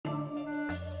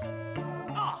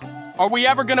Are we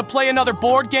ever gonna play another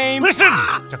board game? Listen!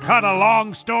 To cut a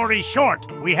long story short,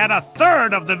 we had a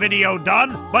third of the video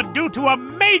done, but due to a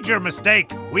major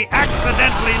mistake, we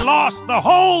accidentally lost the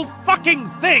whole fucking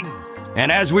thing! And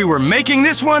as we were making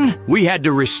this one, we had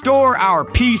to restore our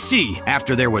PC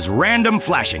after there was random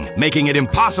flashing, making it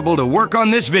impossible to work on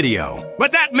this video.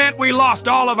 But that meant we lost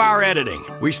all of our editing.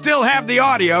 We still have the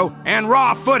audio and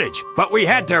raw footage, but we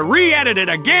had to re-edit it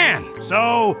again.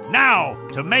 So now,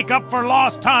 to make up for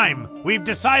lost time, we've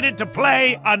decided to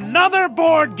play another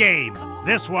board game.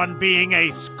 This one being a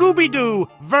Scooby-Doo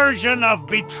version of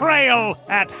Betrayal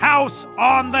at House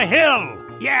on the Hill.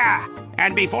 Yeah,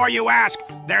 and before you ask,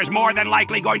 there's more than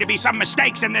likely going to be some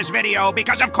mistakes in this video,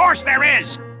 because of course there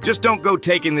is! Just don't go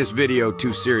taking this video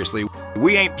too seriously.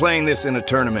 We ain't playing this in a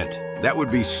tournament. That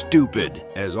would be stupid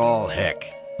as all heck.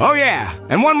 Oh yeah,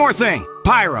 and one more thing.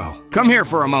 Pyro, come here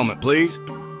for a moment, please.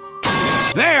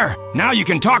 There! Now you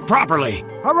can talk properly.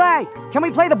 Hooray! Can we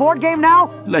play the board game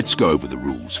now? Let's go over the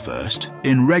rules first.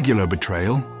 In regular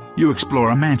Betrayal, you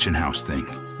explore a mansion house thing.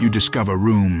 You discover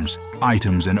rooms,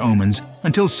 items, and omens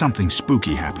until something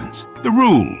spooky happens. The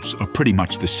rules are pretty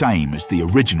much the same as the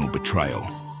original Betrayal,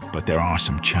 but there are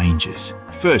some changes.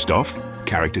 First off,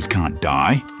 characters can't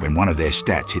die. When one of their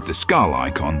stats hit the skull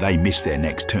icon, they miss their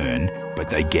next turn, but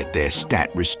they get their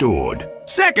stat restored.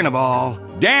 Second of all,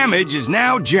 damage is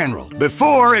now general.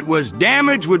 Before, it was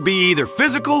damage would be either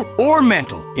physical or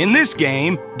mental. In this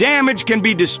game, damage can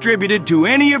be distributed to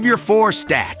any of your 4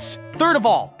 stats. Third of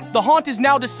all, the haunt is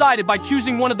now decided by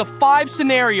choosing one of the 5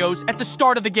 scenarios at the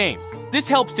start of the game. This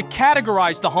helps to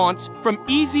categorize the haunts from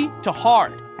easy to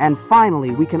hard. And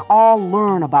finally, we can all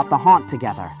learn about the haunt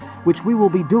together, which we will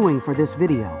be doing for this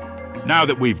video. Now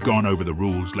that we've gone over the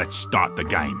rules, let's start the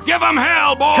game. Give 'em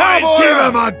hell, boys! Cowboy! Give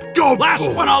 'em a go! Last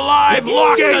one alive,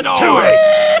 lock the door! To it!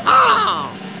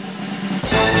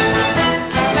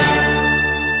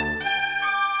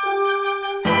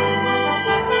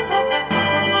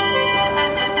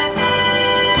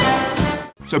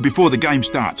 So before the game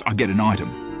starts, I get an item.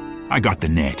 I got the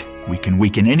net. We can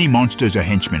weaken any monsters or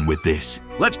henchmen with this.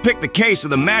 Let's pick the case of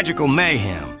the magical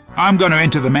mayhem. I'm going to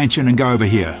enter the mansion and go over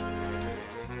here.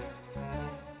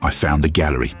 I found the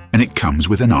gallery, and it comes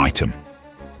with an item.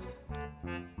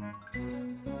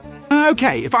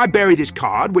 Okay, if I bury this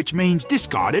card, which means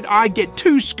discard it, I get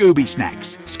 2 Scooby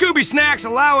Snacks. Scooby Snacks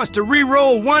allow us to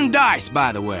re-roll 1 dice,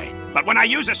 by the way. But when I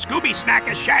use a Scooby Snack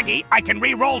as Shaggy, I can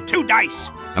re-roll 2 dice.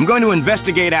 I'm going to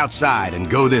investigate outside and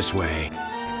go this way.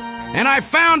 And I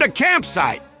found a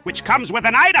campsite! Which comes with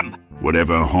an item.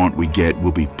 Whatever haunt we get,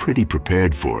 we'll be pretty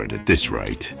prepared for it at this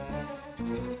rate.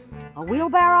 A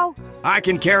wheelbarrow? I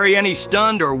can carry any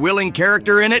stunned or willing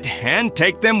character in it and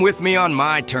take them with me on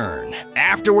my turn.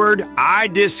 Afterward, I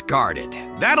discard it.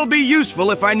 That'll be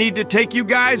useful if I need to take you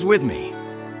guys with me.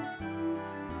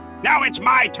 Now it's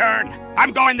my turn.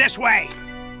 I'm going this way.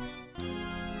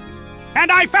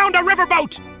 And I found a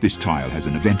riverboat! This tile has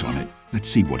an event on it. Let's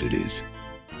see what it is.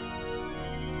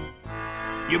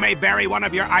 You may bury one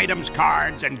of your items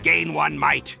cards and gain 1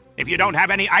 might. If you don't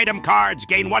have any item cards,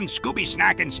 gain 1 Scooby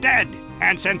Snack instead.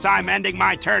 And since I'm ending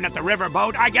my turn at the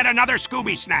riverboat, I get another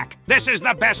Scooby Snack. This is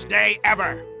the best day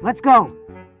ever. Let's go.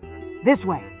 This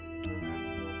way.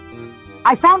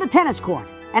 I found a tennis court,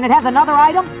 and it has another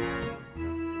item.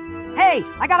 Hey,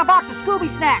 I got a box of Scooby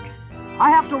Snacks. I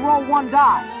have to roll 1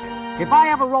 die. If I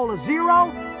ever roll a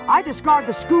 0, I discard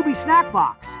the Scooby Snack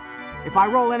box. If I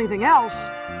roll anything else...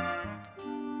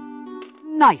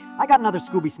 Nice, I got another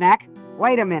Scooby Snack.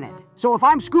 Wait a minute. So if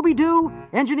I'm Scooby-Doo,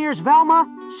 Engineer's Velma,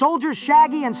 Soldier's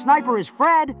Shaggy, and Sniper is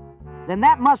Fred, then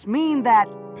that must mean that...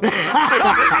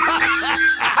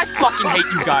 I fucking hate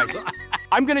you guys.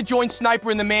 I'm gonna join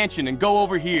Sniper in the mansion and go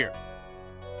over here.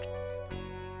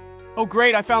 Oh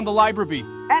great, I found the library.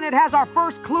 And it has our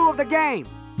first clue of the game.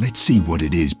 Let's see what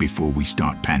it is before we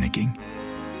start panicking.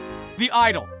 The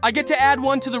idol. I get to add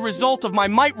 1 to the result of my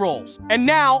might rolls. And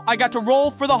now I got to roll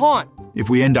for the haunt. If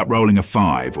we end up rolling a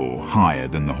 5 or higher,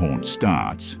 then the haunt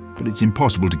starts. But it's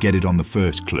impossible to get it on the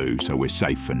first clue, so we're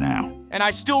safe for now. And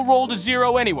I still rolled a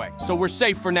 0 anyway, so we're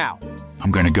safe for now. I'm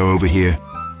going to go over here.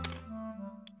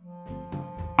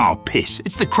 Oh, piss.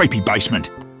 It's the creepy basement.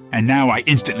 And now I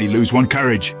instantly lose 1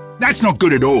 courage. That's not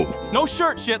good at all. No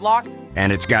shirt, shitlock.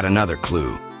 And it's got another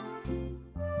clue.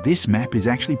 This map is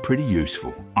actually pretty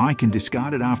useful. I can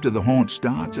discard it after the haunt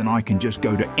starts, and I can just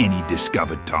go to any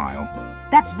discovered tile.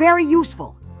 That's very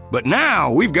useful. But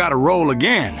now we've got to roll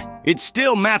again. It's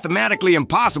still mathematically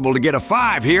impossible to get a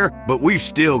 5 here, but we've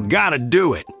still got to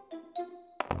do it.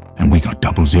 And we got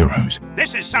double zeros.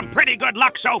 This is some pretty good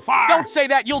luck so far. Don't say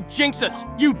that, you'll jinx us,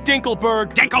 you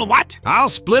Dinkelberg. Dinkle what? I'll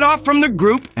split off from the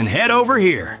group and head over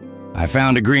here. I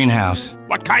found a greenhouse.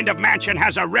 What kind of mansion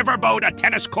has a riverboat, a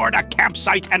tennis court, a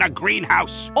campsite, and a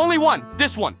greenhouse? Only one,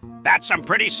 this one. That's some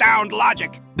pretty sound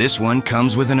logic. This one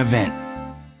comes with an event.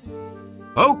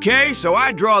 Okay, so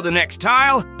I draw the next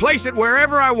tile, place it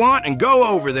wherever I want, and go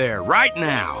over there right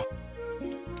now.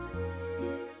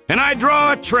 And I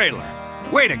draw a trailer.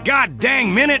 Wait a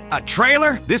god-dang minute, a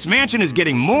trailer? This mansion is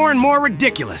getting more and more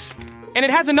ridiculous. And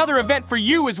it has another event for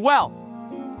you as well.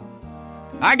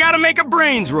 I gotta make a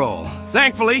brains roll.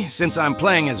 Thankfully, since I'm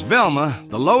playing as Velma,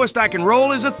 the lowest I can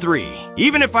roll is a 3.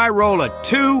 Even if I roll a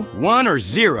 2, 1, or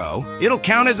 0, it'll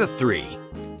count as a 3.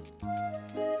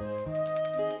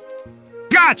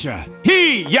 Gotcha!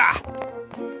 Hee-yah!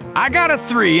 I got a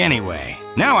 3 anyway.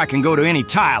 Now I can go to any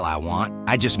tile I want.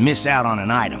 I just miss out on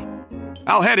an item.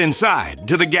 I'll head inside,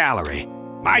 to the gallery.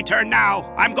 My turn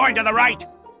now. I'm going to the right.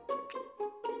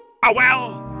 Oh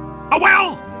well. Oh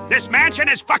well! This mansion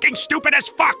is fucking stupid as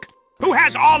fuck! Who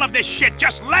has all of this shit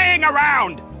just laying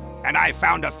around? And I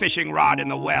found a fishing rod in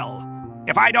the well.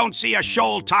 If I don't see a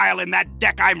shoal tile in that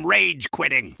deck, I'm rage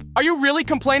quitting. Are you really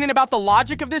complaining about the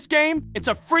logic of this game? It's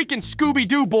a freaking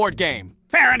Scooby-Doo board game.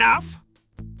 Fair enough.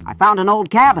 I found an old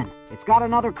cabin. It's got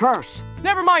another curse.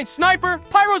 Never mind, Sniper.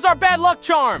 Pyro's our bad luck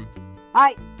charm.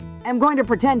 I am going to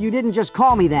pretend you didn't just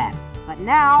call me that. But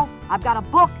now, I've got a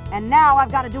book, and now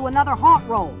I've got to do another haunt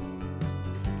roll.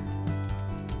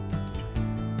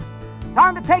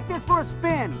 Time to take this for a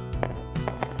spin.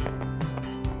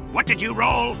 What did you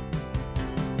roll?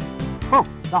 Oh,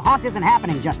 the haunt isn't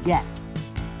happening just yet.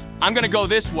 I'm gonna go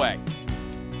this way.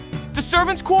 The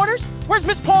servants' quarters? Where's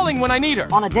Miss Pauling when I need her?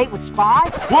 On a date with Spy?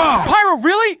 Whoa! Pyro,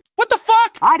 really? What the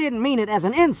fuck? I didn't mean it as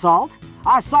an insult.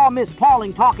 I saw Miss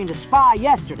Pauling talking to Spy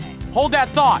yesterday. Hold that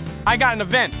thought. I got an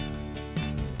event.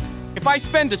 If I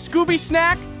spend a Scooby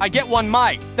snack, I get one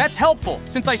mite. That's helpful,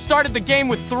 since I started the game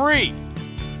with 3.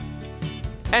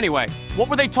 Anyway, what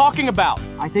were they talking about?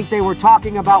 I think they were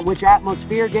talking about which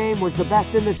atmosphere game was the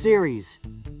best in the series.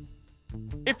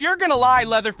 If you're gonna lie,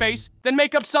 Leatherface, then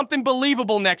make up something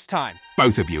believable next time.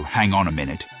 Both of you, hang on a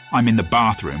minute. I'm in the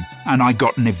bathroom, and I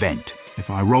got an event. If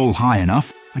I roll high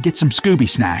enough, I get some Scooby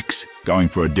snacks. Going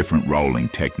for a different rolling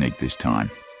technique this time.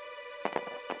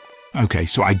 Okay,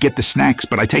 so I get the snacks,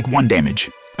 but I take 1 damage.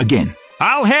 Again.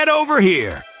 I'll head over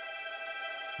here.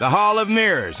 The Hall of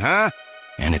Mirrors, huh?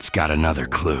 And it's got another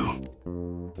clue.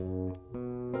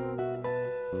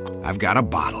 I've got a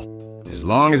bottle. As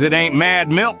long as it ain't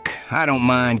mad milk, I don't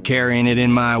mind carrying it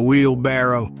in my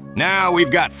wheelbarrow. Now we've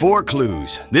got 4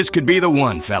 clues. This could be the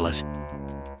one, fellas.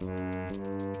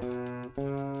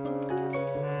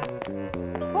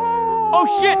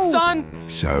 Oh shit, son!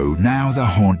 So now the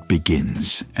haunt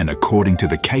begins, and according to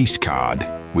the case card,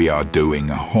 we are doing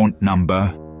a haunt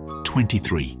number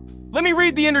 23. Let me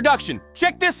read the introduction.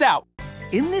 Check this out.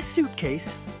 In this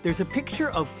suitcase, there's a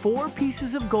picture of 4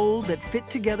 pieces of gold that fit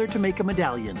together to make a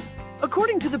medallion.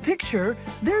 According to the picture,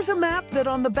 there's a map that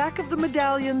on the back of the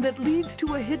medallion that leads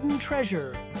to a hidden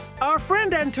treasure. Our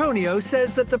friend Antonio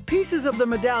says that the pieces of the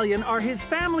medallion are his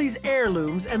family's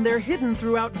heirlooms and they're hidden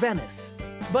throughout Venice.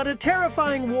 But a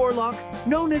terrifying warlock,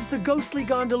 known as the Ghostly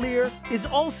Gondolier, is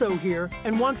also here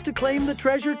and wants to claim the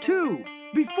treasure too.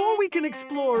 Before we can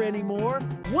explore anymore,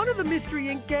 one of the Mystery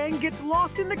Inc. gang gets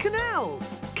lost in the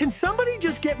canals. Can somebody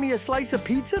just get me a slice of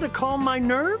pizza to calm my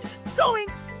nerves?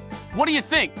 Zoinks! What do you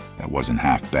think? That wasn't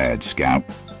half bad, Scout.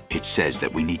 It says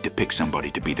that we need to pick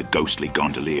somebody to be the Ghostly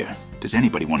Gondolier. Does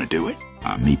anybody want to do it?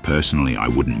 Me personally, I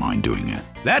wouldn't mind doing it.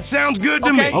 That sounds good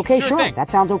to me. Okay, Sure sure. thing. That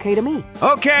sounds okay to me.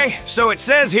 Okay, so it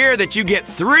says here that you get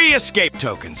 3 escape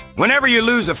tokens. Whenever you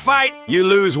lose a fight, you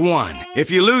lose 1.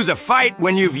 If you lose a fight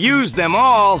when you've used them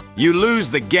all, you lose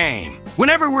the game.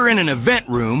 Whenever we're in an event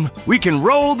room, we can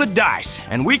roll the dice,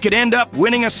 and we could end up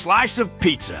winning a slice of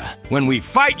pizza. When we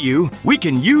fight you, we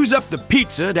can use up the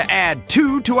pizza to add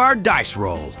 2 to our dice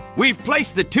roll. We've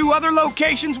placed the 2 other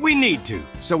locations we need to,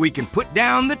 so we can put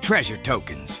down the treasure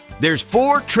tokens. There's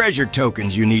 4 treasure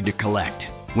tokens you need to collect.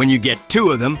 When you get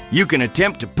 2 of them, you can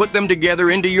attempt to put them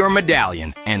together into your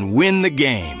medallion and win the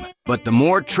game. But the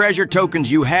more treasure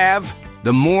tokens you have,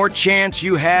 the more chance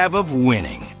you have of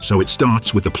winning. So it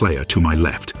starts with the player to my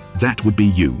left. That would be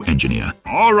you, engineer.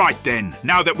 All right then,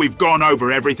 now that we've gone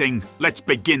over everything, let's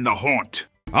begin the haunt.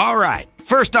 All right,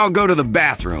 first I'll go to the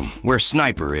bathroom, where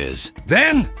Sniper is.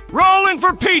 Then, rolling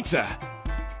for pizza!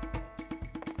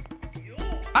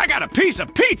 I got a piece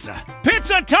of pizza!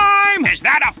 Pizza time! Is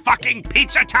that a fucking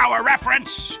Pizza Tower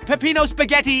reference? Peppino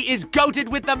Spaghetti is goated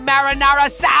with the marinara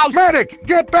sauce! Medic,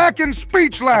 get back in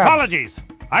speech labs! Apologies.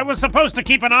 I was supposed to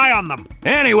keep an eye on them.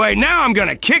 Anyway, now I'm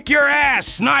gonna kick your ass,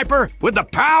 Sniper, with the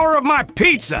power of my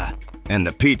pizza! And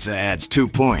the pizza adds 2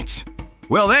 points.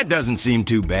 Well, that doesn't seem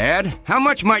too bad. How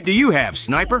much might do you have,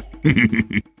 Sniper?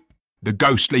 The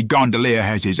ghostly gondolier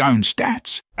has his own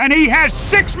stats. And he has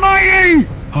 6 mighty!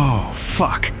 Oh,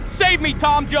 fuck. Save me,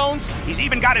 Tom Jones! He's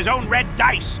even got his own red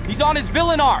dice. He's on his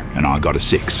villain arc. And I got a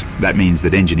 6. That means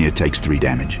that Engineer takes 3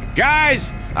 damage.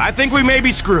 Guys, I think we may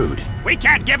be screwed. We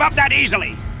can't give up that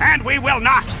easily. And we will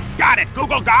not. Got it,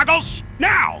 Google Goggles?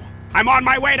 Now! I'm on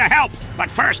my way to help.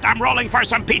 But first, I'm rolling for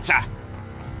some pizza.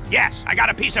 Yes, I got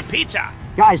a piece of pizza.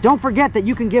 Guys, don't forget that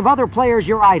you can give other players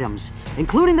your items,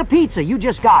 including the pizza you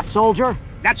just got, soldier.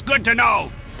 That's good to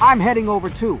know. I'm heading over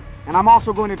too, and I'm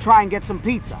also going to try and get some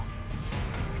pizza.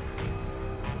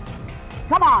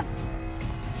 Come on.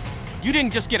 You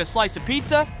didn't just get a slice of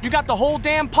pizza, you got the whole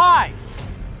damn pie.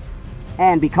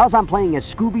 And because I'm playing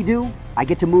as Scooby-Doo, I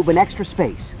get to move an extra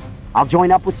space. I'll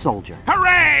join up with Soldier.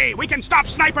 Hooray! We can stop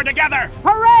Sniper together.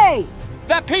 Hooray!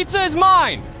 That pizza is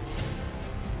mine!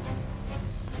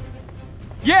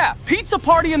 Yeah, pizza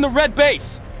party in the red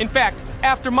base. In fact,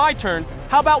 after my turn,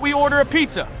 how about we order a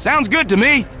pizza? Sounds good to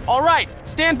me. All right,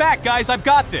 stand back, guys, I've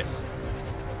got this.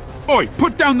 Oi,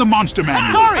 put down the monster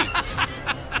manual. Sorry!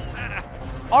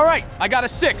 All right, I got a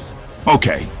 6.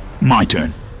 Okay, my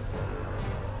turn.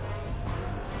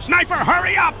 Sniper,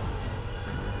 hurry up!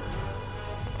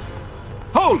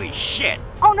 Holy shit!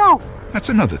 Oh no! That's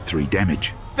another 3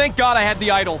 damage. Thank God I had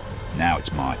the idol. Now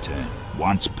it's my turn.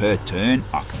 Once per turn,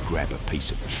 I can grab a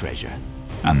piece of treasure.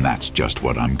 And that's just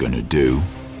what I'm gonna do.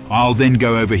 I'll then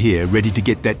go over here, ready to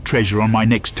get that treasure on my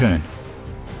next turn.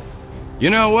 You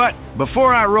know what?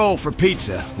 Before I roll for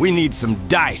pizza, we need some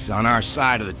dice on our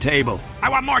side of the table. I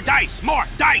want more dice! More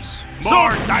dice!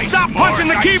 Soldier, stop punching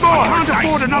the keyboard! I can't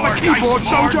afford another keyboard,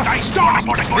 soldier! Stop!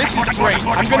 This is great.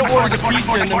 I'm gonna order the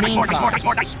pizza in the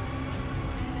meantime.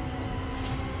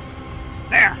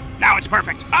 There, now it's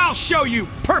perfect. I'll show you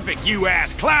perfect, you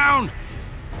ass clown!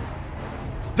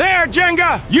 There,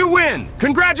 Jenga! You win!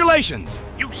 Congratulations!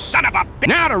 You son of a bitch!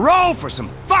 Now to roll for some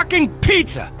fucking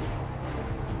pizza!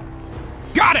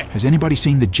 Got it! Has anybody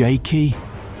seen the J key?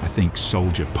 I think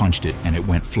Soldier punched it and it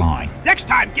went flying. Next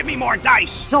time, give me more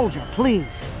dice! Soldier,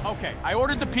 please. Okay, I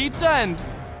ordered the pizza and...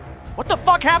 What the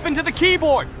fuck happened to the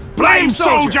keyboard? Blame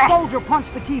Soldier! Soldier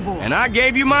punched the keyboard. And I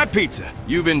gave you my pizza.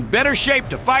 You've in better shape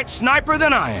to fight Sniper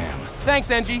than I am. Thanks,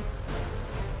 Engie.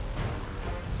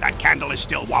 That candle is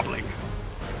still wobbling.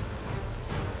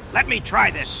 Let me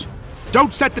try this.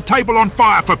 Don't set the table on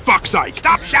fire, for fuck's sake!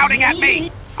 Stop shouting at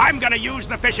me! I'm gonna use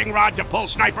the fishing rod to pull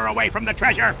Sniper away from the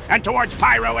treasure and towards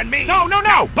Pyro and me. No!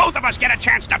 Now both of us get a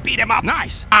chance to beat him up.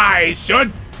 Nice. I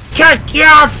should kick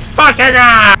your fucking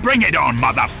ass! Bring it on,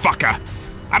 motherfucker!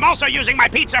 I'm also using my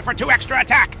pizza for 2 extra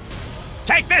attack.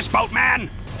 Take this, boatman.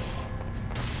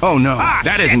 Oh no, Ah,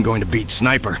 that shit. isn't going to beat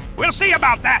Sniper. We'll see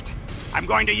about that. I'm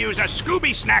going to use a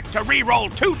Scooby snack to re-roll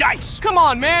 2 dice. Come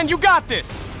on, man, you got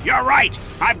this. You're right.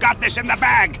 I've got this in the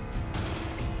bag.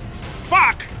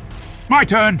 Fuck! My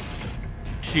turn!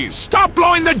 Shoot. Stop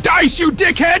blowing the dice, you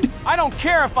dickhead! I don't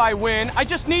care if I win, I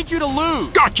just need you to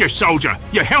lose. Gotcha, Soldier!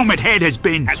 Your helmet head has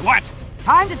been... As what?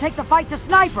 Time to take the fight to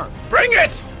Sniper. Bring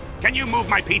it! Can you move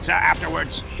my pizza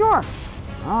afterwards? Sure.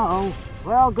 Uh-oh.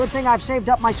 Well, good thing I've saved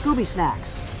up my Scooby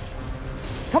snacks.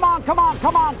 Come on, come on,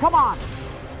 come on, come on.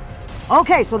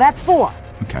 Okay, so that's 4.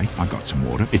 Okay, I got some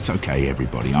water. It's okay,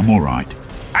 everybody. I'm alright.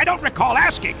 I don't recall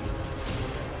asking.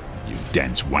 You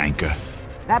dense wanker.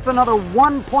 That's another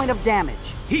 1 point of damage.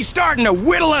 He's starting to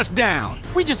whittle us down.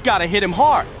 We just gotta hit him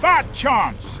hard. Fat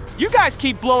chance! You guys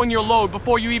keep blowing your load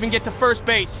before you even get to first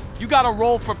base. You gotta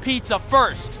roll for pizza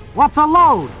first. What's a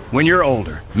load? When you're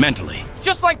older, mentally.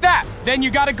 Just like that. Then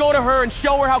you gotta go to her and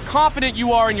show her how confident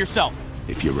you are in yourself.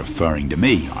 If you're referring to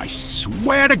me, I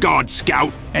swear to God,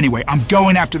 Scout. Anyway, I'm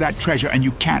going after that treasure and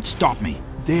you can't stop me.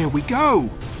 There we go.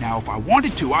 Now, if I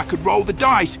wanted to, I could roll the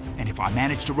dice, and if I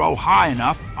manage to roll high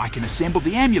enough, I can assemble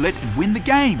the amulet and win the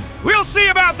game. We'll see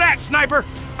about that, Sniper.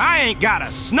 I ain't got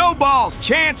a snowball's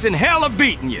chance in hell of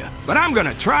beating you, but I'm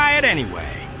gonna try it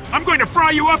anyway. I'm going to fry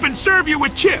you up and serve you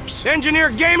with chips. Engineer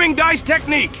gaming dice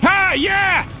technique. Ha,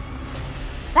 yeah!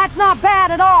 That's not bad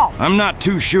at all. I'm not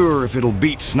too sure if it'll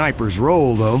beat Sniper's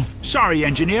roll, though. Sorry,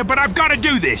 Engineer, but I've got to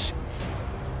do this.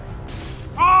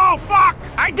 Oh, fuck!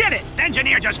 I did it! The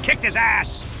engineer just kicked his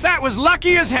ass. That was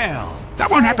lucky as hell. That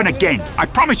won't happen again. I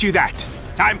promise you that.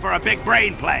 Time for a big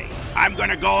brain play. I'm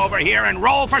gonna go over here and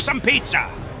roll for some pizza.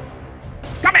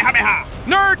 Kamehameha!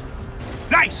 Nerd!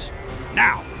 Nice!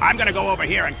 Now, I'm gonna go over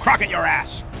here and crock at your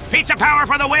ass. Pizza power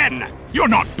for the win! You're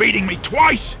not beating me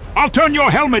twice. I'll turn your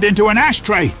helmet into an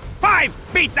ashtray. 5!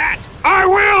 Beat that! I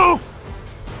will!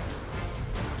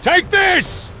 Take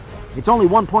this! It's only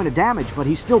 1 point of damage, but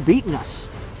he's still beating us.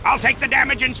 I'll take the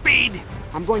damage and speed.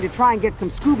 I'm going to try and get some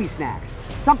Scooby snacks.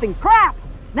 Something crap!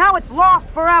 Now it's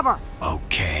lost forever!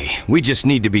 Okay, we just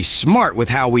need to be smart with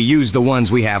how we use the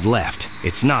ones we have left.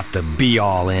 It's not the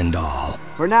be-all, end-all.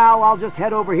 For now, I'll just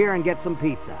head over here and get some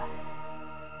pizza.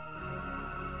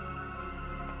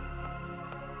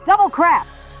 Double crap!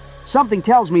 Something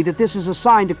tells me that this is a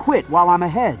sign to quit while I'm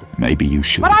ahead. Maybe you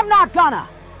should. But I'm not gonna!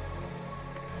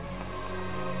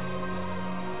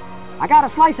 I got a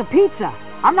slice of pizza.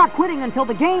 I'm not quitting until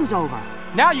the game's over.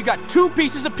 Now you got 2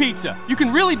 pieces of pizza. You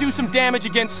can really do some damage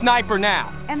against Sniper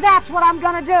now. And that's what I'm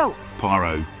gonna do!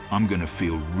 Pyro, I'm gonna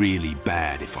feel really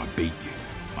bad if I beat you.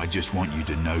 I just want you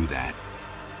to know that.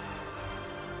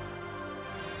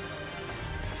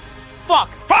 Fuck!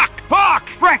 Fuck! Fuck!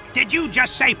 Frick! Did you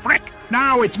just say frick?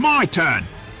 Now it's my turn.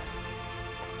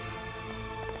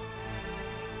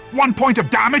 1 point of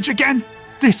damage again?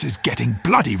 This is getting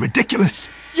bloody ridiculous.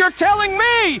 You're telling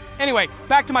me! Anyway,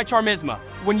 back to my charmisma.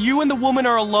 When you and the woman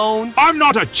are alone, I'm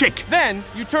not a chick. then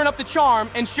you turn up the charm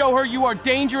and show her you are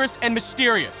dangerous and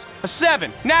mysterious. A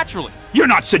 7, naturally. You're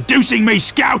not seducing me,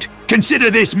 Scout.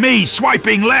 Consider this me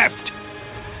swiping left.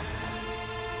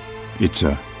 It's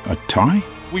a tie?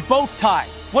 We both tie.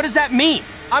 What does that mean?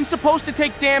 I'm supposed to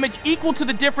take damage equal to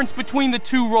the difference between the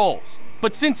 2 rolls.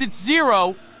 But since it's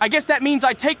 0, I guess that means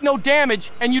I take no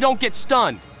damage and you don't get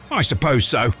stunned. I suppose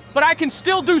so. But I can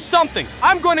still do something.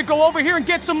 I'm going to go over here and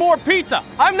get some more pizza.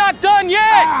 I'm not done yet!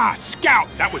 Ah, Scout,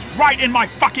 that was right in my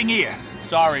fucking ear.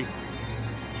 Sorry.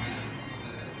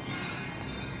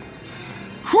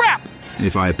 Crap!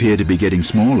 If I appear to be getting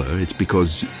smaller, it's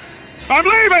because... I'm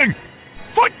leaving!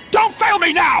 Foot, don't fail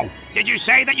me now! Did you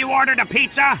say that you ordered a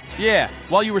pizza? Yeah,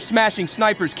 while you were smashing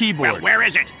Sniper's keyboard. Well, where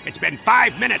is it? It's been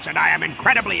 5 minutes and I am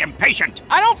incredibly impatient.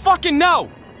 I don't fucking know!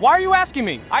 Why are you asking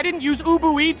me? I didn't use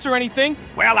Uber Eats or anything.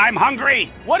 Well, I'm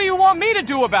hungry. What do you want me to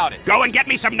do about it? Go and get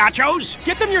me some nachos?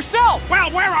 Get them yourself! Well,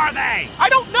 where are they? I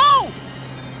don't know!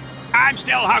 I'm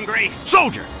still hungry.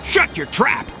 Soldier, shut your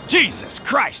trap! Jesus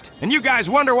Christ! And you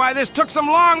guys wonder why this took so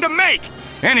long to make!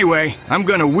 Anyway, I'm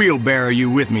gonna wheelbarrow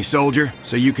you with me, soldier,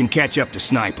 so you can catch up to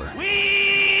Sniper.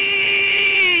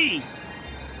 Whee!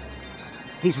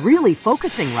 He's really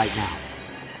focusing right now.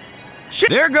 Shit!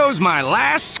 There goes my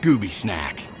last Scooby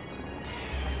snack.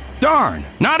 Darn,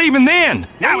 not even then!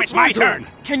 Now it's my turn.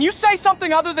 Can you say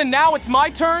something other than now it's my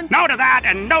turn? No to that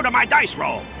and no to my dice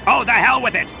roll. Oh, the hell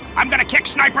with it. I'm gonna kick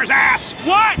Sniper's ass.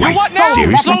 What? Wait, What now?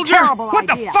 seriously? That's a Soldier? terrible What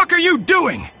the idea. fuck are you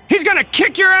doing? He's gonna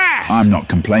kick your ass! I'm not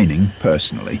complaining,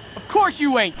 personally. Of course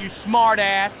you ain't, you smart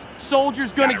ass.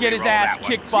 Soldier's gonna Gotta get his reroll ass that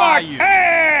one. kicked by you.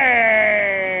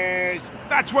 Ass!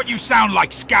 That's what you sound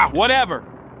like, Scout. Whatever.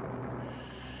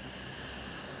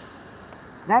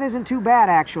 That isn't too bad,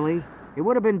 actually. It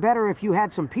would have been better if you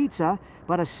had some pizza,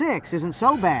 but a 6 isn't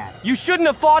so bad. You shouldn't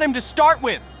have fought him to start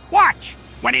with. Watch.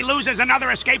 When he loses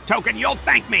another escape token, you'll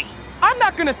thank me. I'm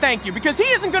not gonna thank you because he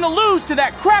isn't gonna lose to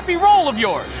that crappy roll of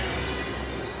yours.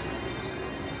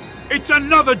 It's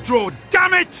another draw,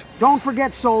 damn it! Don't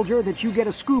forget, soldier, that you get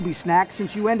a Scooby snack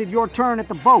since you ended your turn at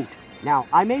the boat. Now,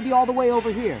 I may be all the way over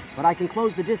here, but I can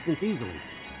close the distance easily.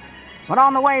 But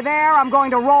on the way there, I'm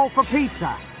going to roll for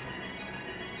pizza.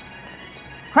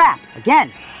 Crap,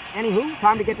 again. Anywho,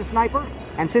 time to get to Sniper.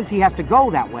 And since he has to go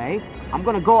that way, I'm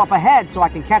gonna go up ahead so I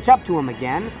can catch up to him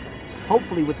again.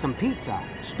 Hopefully with some pizza.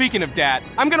 Speaking of that,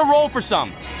 I'm gonna roll for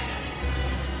some.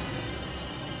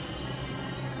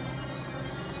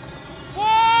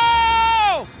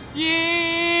 Whoa!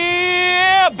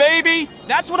 Yeah, baby!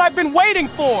 That's what I've been waiting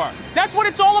for! That's what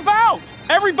it's all about!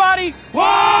 Everybody,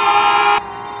 whoa!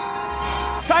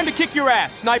 Time to kick your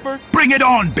ass, Sniper. Bring it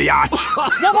on, biatch!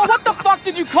 Whoa, what the fuck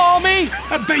did you call me?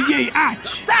 A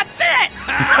biatch! That's it!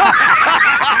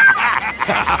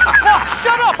 Fuck,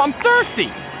 shut up, I'm thirsty!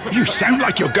 You sound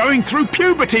like you're going through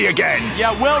puberty again!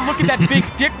 Yeah, well, look at that big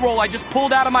dick roll I just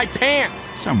pulled out of my pants.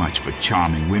 So much for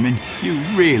charming women. You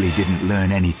really didn't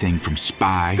learn anything from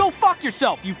Spy. Go fuck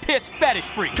yourself, you piss fetish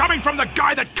freak. Coming from the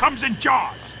guy that comes in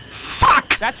jars!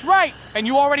 Fuck! That's right, and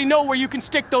you already know where you can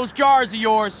stick those jars of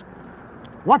yours.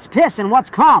 What's piss and what's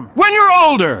cum? When you're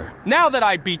older! Now that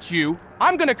I beat you,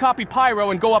 I'm gonna copy Pyro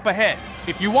and go up ahead.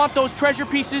 If you want those treasure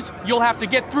pieces, you'll have to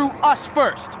get through us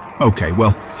first. Okay,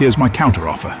 well, here's my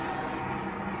counteroffer.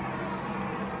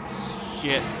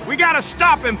 Shit. We gotta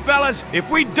stop him, fellas. If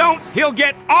we don't, he'll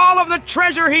get all of the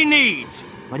treasure he needs.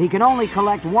 But he can only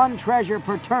collect 1 treasure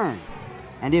per turn.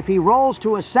 And if he rolls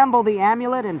to assemble the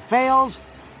amulet and fails,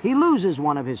 he loses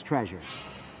one of his treasures.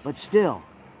 But still,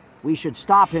 we should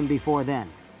stop him before then.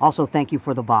 Also, thank you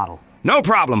for the bottle. No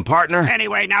problem, partner.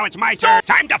 Anyway, now it's my turn.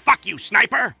 Time to fuck you,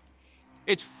 Sniper.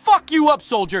 It's fuck you up,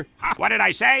 soldier. Huh, what did I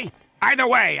say? Either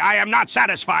way, I am not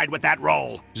satisfied with that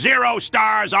roll. 0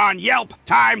 stars on Yelp.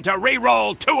 Time to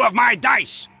re-roll 2 of my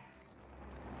dice.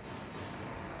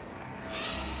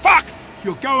 Fuck!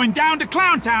 You're going down to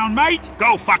Clowntown, mate.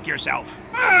 Go fuck yourself.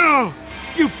 Oh,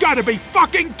 you've got to be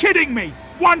fucking kidding me.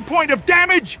 1 point of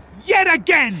damage? Yet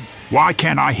again! Why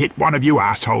can't I hit one of you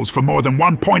assholes for more than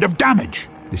 1 point of damage?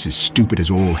 This is stupid as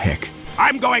all heck.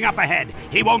 I'm going up ahead.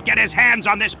 He won't get his hands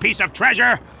on this piece of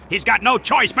treasure. He's got no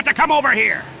choice but to come over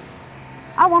here.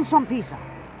 I want some pizza.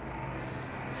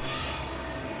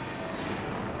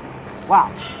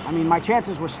 Wow, I mean, my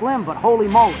chances were slim, but holy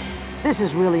moly. This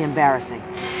is really embarrassing.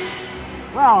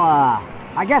 Well,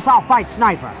 I guess I'll fight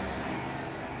Sniper.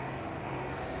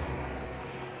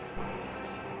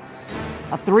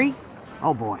 A 3?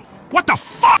 Oh boy. What the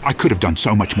fuck? I could have done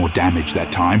so much more damage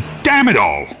that time. Damn it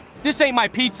all! This ain't my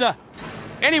pizza.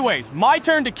 Anyways, my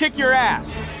turn to kick your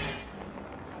ass.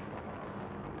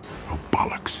 Oh,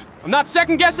 bollocks. I'm not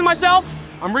second-guessing myself.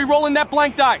 I'm re-rolling that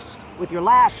blank dice. With your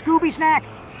last Scooby snack?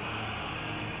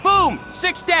 Boom!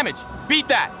 6 damage. Beat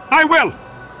that. I will!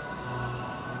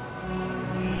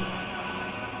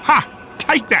 Ha!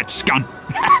 Take that, skun!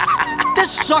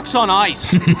 This sucks on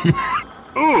ice.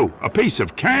 Ooh, a piece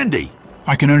of candy.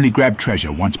 I can only grab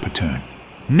treasure once per turn.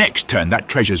 Next turn, that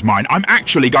treasure's mine. I'm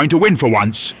actually going to win for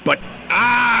once. But,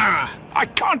 I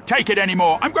can't take it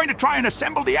anymore. I'm going to try and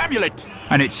assemble the amulet.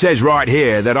 And it says right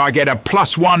here that I get a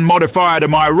 +1 modifier to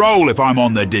my roll if I'm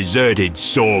on the deserted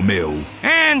sawmill.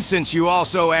 And since you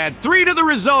also add 3 to the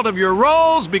result of your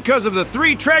rolls because of the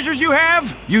 3 treasures you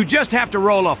have, you just have to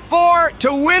roll a 4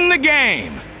 to win the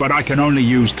game. But I can only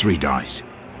use 3 dice.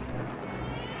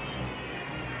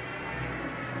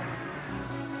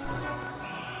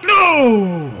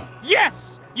 No!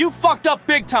 Yes! You fucked up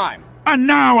big time. And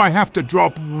now I have to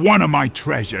drop one of my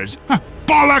treasures.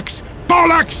 Bollocks!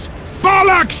 Bollocks!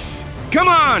 Bollocks! Come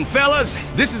on, fellas.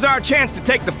 This is our chance to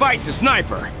take the fight to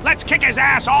Sniper. Let's kick his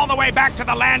ass all the way back to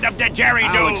the land of I'll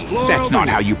Didgeridoo. explore That's over not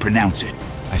how here. you pronounce it.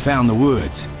 I found the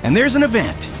woods, and there's an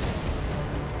event.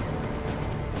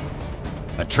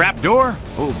 A trapdoor?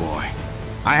 Oh boy.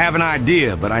 I have an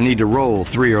idea, but I need to roll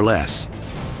 3 or less.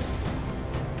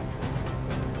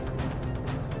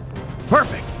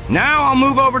 Perfect. Now I'll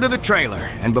move over to the trailer,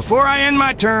 and before I end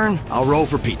my turn, I'll roll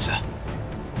for pizza.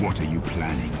 What are you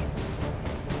planning?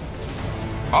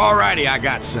 Alrighty, I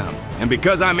got some. And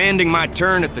because I'm ending my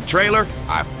turn at the trailer,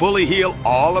 I fully heal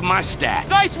all of my stats.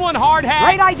 Nice one, hard hat.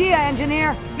 Great idea,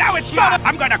 engineer. Now it's shut up.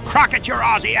 I'm gonna crock at your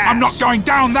Aussie ass. I'm not going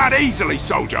down that easily,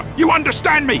 soldier. You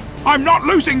understand me? I'm not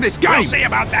losing this game. We'll see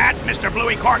about that, Mr.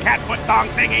 Bluey Cork Hat Foot Thong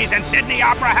Thingies and Sydney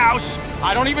Opera House.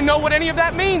 I don't even know what any of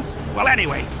that means. Well,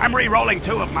 anyway, I'm re-rolling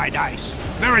 2 of my dice.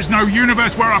 There is no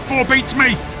universe where a 4 beats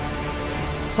me.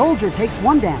 Soldier takes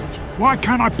 1 damage. Why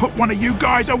can't I put one of you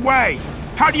guys away?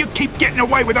 How do you keep getting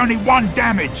away with only 1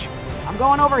 damage? I'm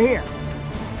going over here.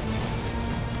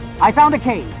 I found a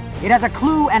cave. It has a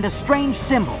clue and a strange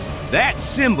symbol. That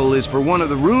symbol is for one of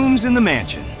the rooms in the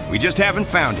mansion. We just haven't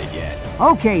found it yet.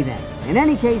 Okay then. In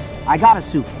any case, I got a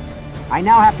suitcase. I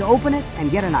now have to open it and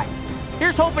get an item.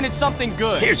 Here's hoping it's something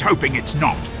good. Here's hoping it's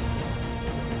not.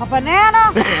 A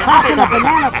banana? How can a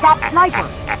banana stop Sniper?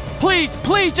 Please,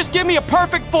 please, just give me a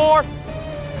perfect 4.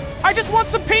 I just want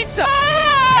some pizza.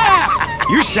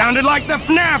 You sounded like the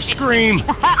FNAF scream.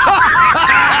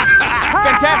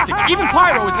 Fantastic. Even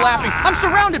Pyro is laughing. I'm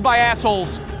surrounded by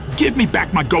assholes. Give me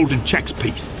back my golden checks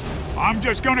piece. I'm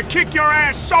just gonna kick your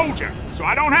ass, soldier, so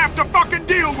I don't have to fucking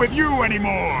deal with you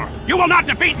anymore. You will not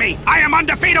defeat me. I am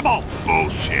undefeatable.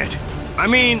 Bullshit. I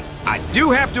mean, I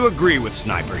do have to agree with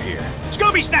Sniper here.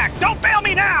 Scooby Snack, don't fail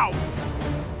me now.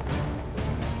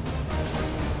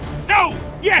 No.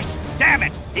 Yes. Damn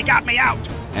it. He got me out.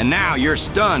 And now you're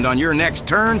stunned on your next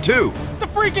turn, too. The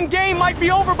freaking game might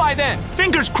be over by then.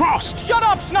 Fingers crossed. Shut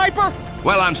up, Sniper.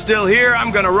 Well, I'm still here.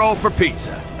 I'm gonna roll for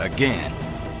pizza. Again.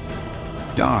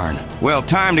 Darn. Well,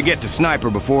 time to get to Sniper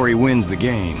before he wins the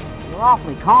game. You're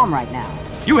awfully calm right now.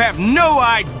 You have no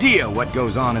idea what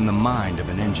goes on in the mind of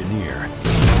an engineer.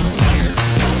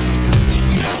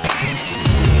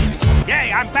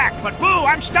 Yay, I'm back, but boo,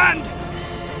 I'm stunned.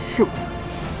 Shoot.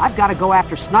 I've got to go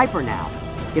after Sniper now.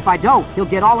 If I don't, he'll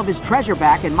get all of his treasure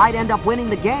back and might end up winning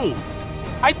the game.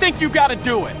 I think you gotta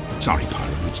do it. Sorry,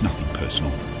 Pyro, it's nothing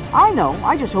personal. I know.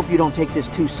 I just hope you don't take this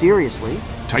too seriously.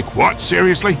 Take what,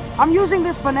 seriously? I'm using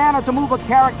this banana to move a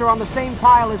character on the same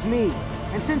tile as me.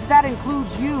 And since that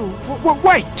includes you...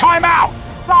 Wait, time out!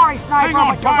 Sorry, Sniper, Hang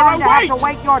on, but you're Pyro, going to have to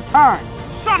wait your turn.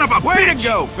 Son of a Way bitch! to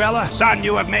go, fella. Son,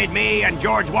 you have made me and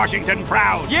George Washington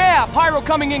proud. Yeah, Pyro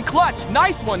coming in clutch.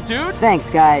 Nice one, dude. Thanks,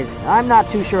 guys. I'm not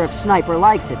too sure if Sniper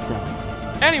likes it,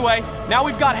 though. Anyway, now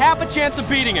we've got half a chance of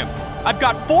beating him. I've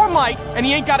got 4 might, and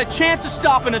he ain't got a chance of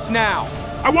stopping us now.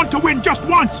 I want to win just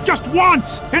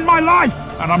once in my life!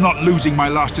 And I'm not losing my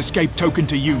last escape token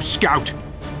to you, Scout.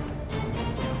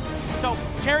 So,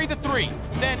 carry the 3.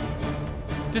 Then,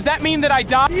 does that mean that I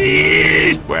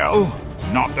die? Well,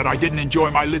 not that I didn't enjoy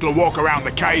my little walk around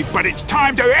the cave, but it's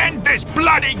time to end this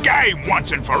bloody game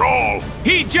once and for all!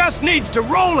 He just needs to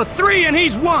roll a 3 and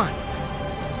he's won!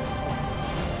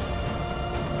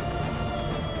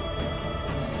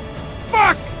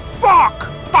 Fuck! Fuck!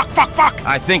 Fuck, fuck, fuck!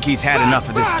 I think he's had enough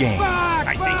of this game.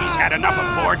 I think he's had enough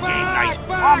of board game night.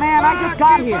 Oh man, I just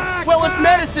got here. Well, if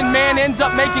Medicine Man ends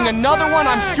up making another one,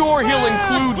 I'm sure he'll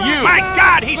include you. My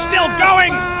God, he's still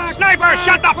going! Sniper,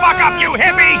 shut the fuck up, you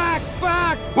hippie!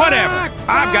 Whatever.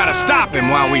 I've got to stop him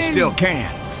while we still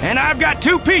can. And I've got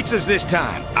 2 pizzas this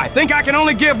time. I think I can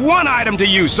only give 1 item to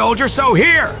you, soldier, so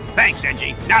here! Thanks,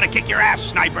 Engie. Now to kick your ass,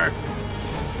 Sniper.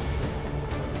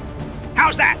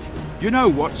 How's that? You know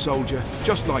what, soldier?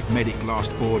 Just like Medic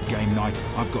last board game night,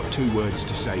 I've got 2 words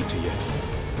to say to you.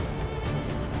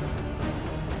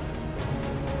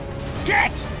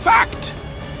 Get fucked!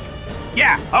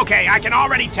 Yeah, okay, I can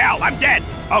already tell. I'm dead.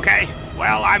 Okay,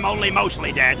 well, I'm only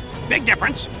mostly dead. Big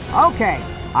difference. Okay,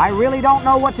 I really don't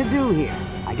know what to do here.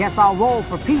 I guess I'll roll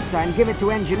for pizza and give it to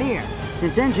Engineer,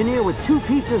 since Engineer with 2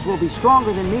 pizzas will be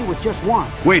stronger than me with just 1.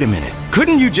 Wait a minute.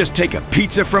 Couldn't you just take a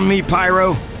pizza from me,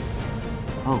 Pyro?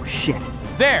 Oh, shit.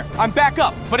 There, I'm back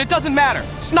up, but it doesn't matter.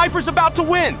 Sniper's about to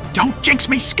win. Don't jinx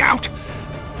me, Scout!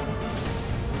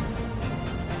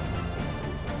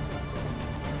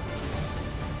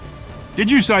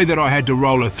 Did you say that I had to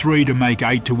roll a 3 to make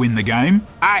 8 to win the game?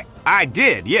 I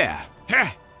did, yeah.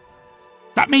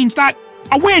 That means that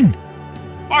I win!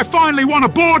 I finally won a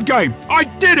board game! I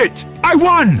did it! I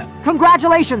won!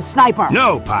 Congratulations, Sniper!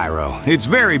 No, Pyro. It's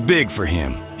very big for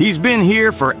him. He's been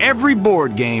here for every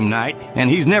board game night, and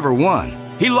he's never won.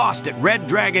 He lost at Red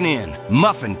Dragon Inn,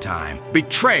 Muffin Time,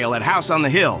 Betrayal at House on the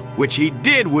Hill, which he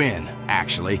did win,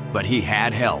 actually, but he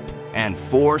had help. And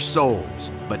 4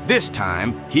 souls. But this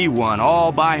time, he won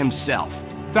all by himself.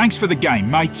 Thanks for the game,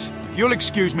 mates. If you'll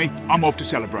excuse me, I'm off to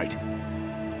celebrate.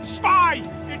 Spy!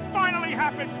 It finally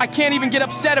happened! I can't even get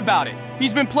upset about it.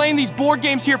 He's been playing these board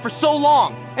games here for so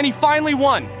long, and he finally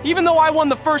won. Even though I won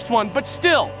the first one, but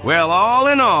still. Well, all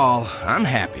in all, I'm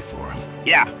happy for him.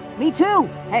 Yeah. Me too.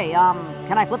 Hey,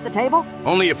 can I flip the table?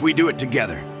 Only if we do it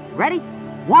together. Ready?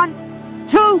 1,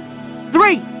 2,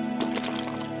 3!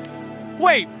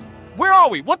 Wait, where are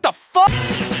we? What the fuck?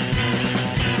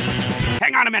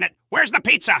 Hang on a minute. Where's the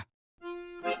pizza?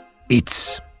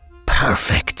 It's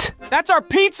perfect. That's our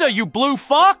pizza, you blue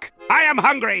fuck! I am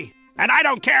hungry, and I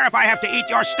don't care if I have to eat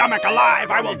your stomach alive.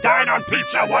 I will dine on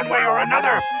pizza one way or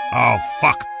another. Oh,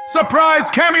 fuck. Surprise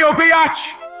cameo,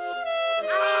 biatch!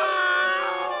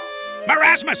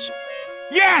 Marasmus!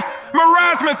 Yes!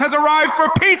 Marasmus has arrived for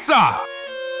pizza!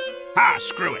 Ah,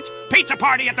 screw it. Pizza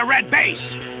party at the Red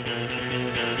Base!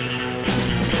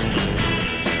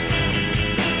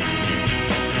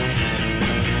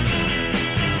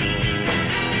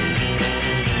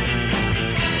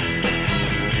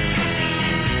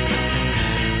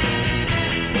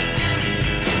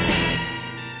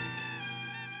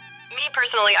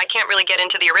 Personally, I can't really get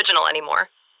into the original anymore.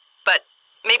 But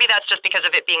maybe that's just because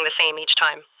of it being the same each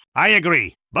time. I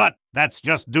agree, but that's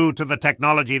just due to the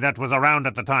technology that was around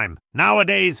at the time.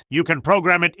 Nowadays, you can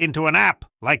program it into an app,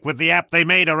 like with the app they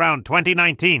made around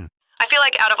 2019. I feel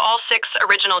like out of all 6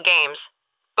 original games,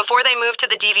 before they moved to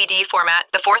the DVD format,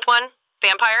 the 4th one,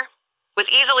 Vampire, was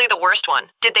easily the worst one.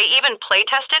 Did they even play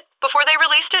test it before they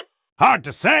released it? Hard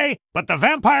to say, but the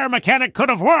vampire mechanic could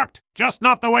have worked, just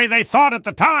not the way they thought at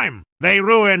the time. They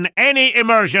ruin any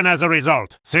immersion as a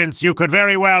result, since you could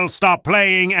very well stop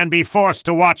playing and be forced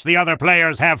to watch the other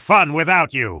players have fun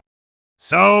without you.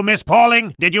 So, Miss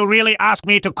Pauling, did you really ask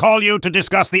me to call you to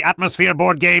discuss the Atmosphere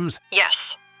board games? Yes.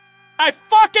 I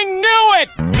fucking knew it!